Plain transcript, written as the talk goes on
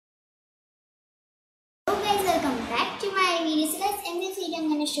I'm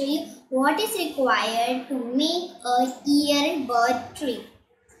going to show you what is required to make a earbud tree.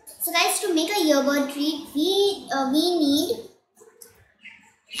 So guys, to make a earbud tree, we need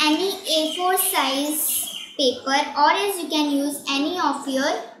any A4 size paper, or else you can use any of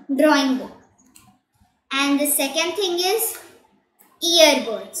your drawing book. And the second thing is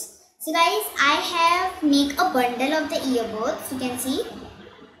earbuds. So guys, I have make a bundle of the earbuds. You can see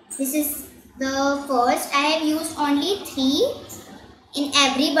this is the first. I have used only 3 in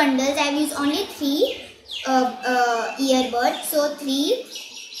every bundle. I have used only 3 earbuds. So 3,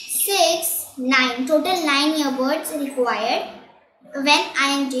 6, 9. Total 9 earbuds required. When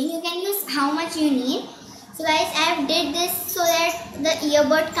I am doing, you can use how much you need. So guys, I have did this so that the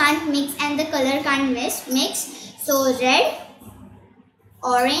earbud can't mix and the color can't mix. So red,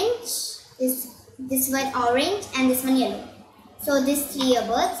 orange, this one orange, and this one yellow. So these 3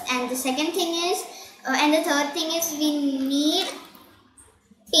 earbuds. And the second thing is, and the third thing is, we need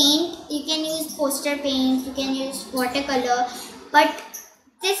paint. You can use poster paint, you can use watercolor, but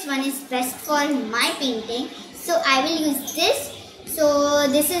this one is best for my painting, so I will use this. So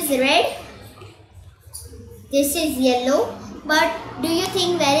this is red, this is yellow, but do you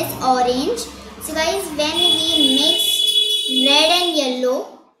think where is orange? So guys, when we mix red and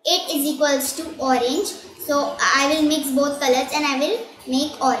yellow, it is equals to orange. So I will mix both colors and I will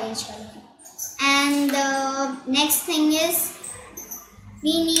make orange color. And the next thing is,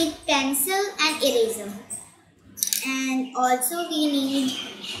 we need pencil and eraser, and also we need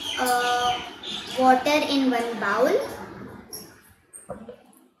water in one bowl,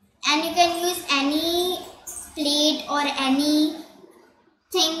 and you can use any plate or any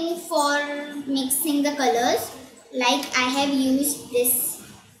thing for mixing the colors. Like I have used this,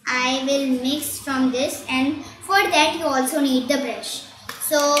 I will mix from this, and for that you also need the brush.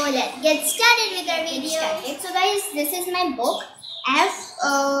 So let's get started with our video. So guys, this is my book. I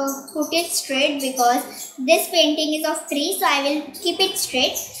have put it straight because this painting is of 3, so I will keep it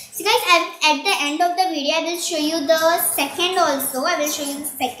straight. So guys, at the end of the video, I will show you the second also. I will show you the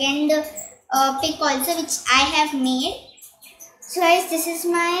second pic also, which I have made. So guys, this is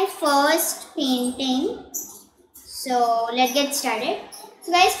my first painting. So let's get started.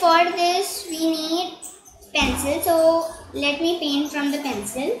 So guys, for this we need pencil. So let me paint from the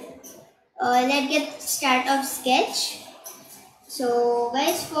pencil. Let's get start of sketch. So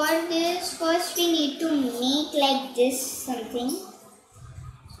guys, for this first we need to make like this something.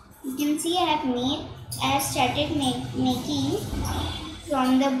 You can see I have started making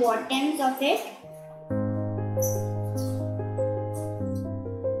from the bottoms of it.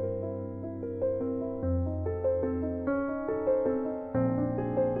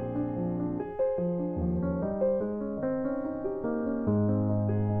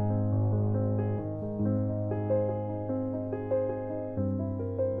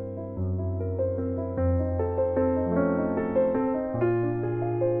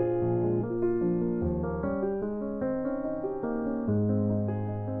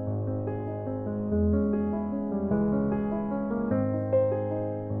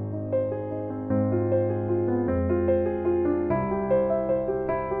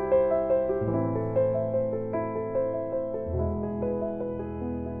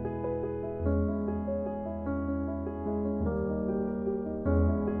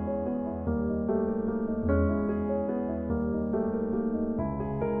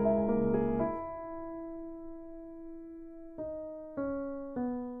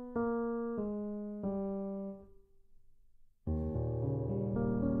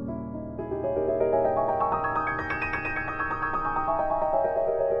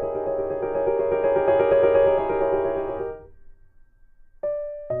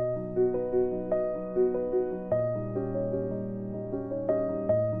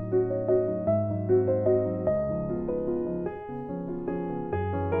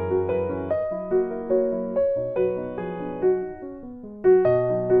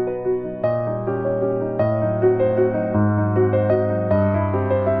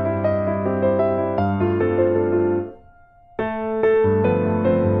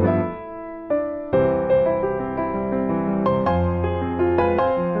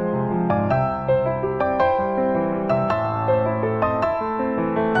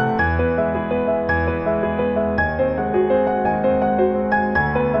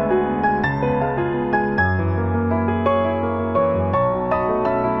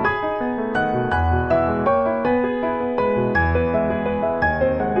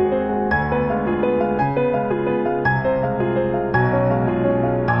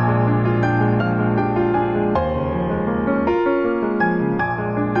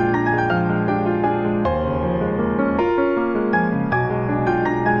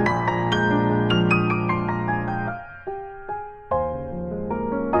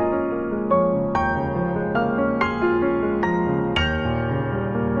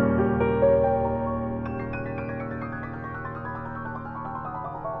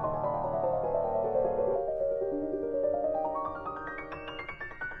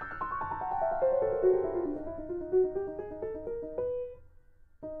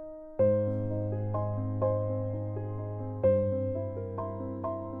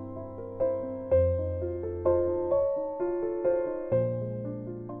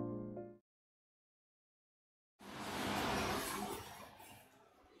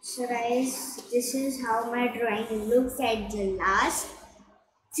 So guys, this is how my drawing looks at the last.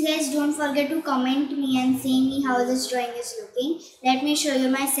 So guys, don't forget to comment me and say me how this drawing is looking. Let me show you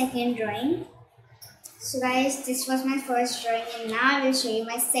my second drawing. So guys, this was my first drawing and now I will show you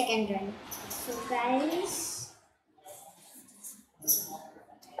my second drawing. So guys,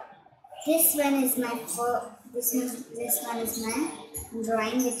 this one is my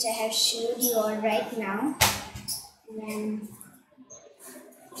drawing which I have showed you all right now. And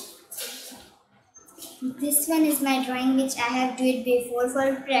this one is my drawing which I have do it before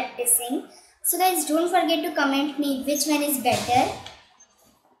for practicing. So guys, don't forget to comment me which one is better.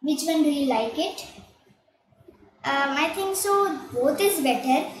 Which one do you like it? I think so both is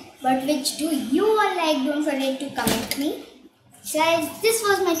better, but which do you all like? Don't forget to comment me. So guys, this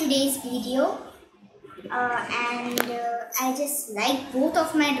was my today's video. I just like both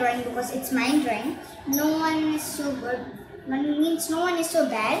of my drawing because it's my drawing. No one is so good. Means no one is so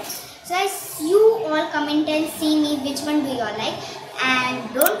bad. So guys, you all comment and see me which one do you all like.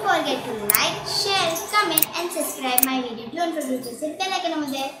 And don't forget to like, share, comment and subscribe my video. Don't forget to hit the bell icon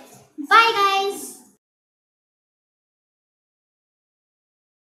over there. Bye guys.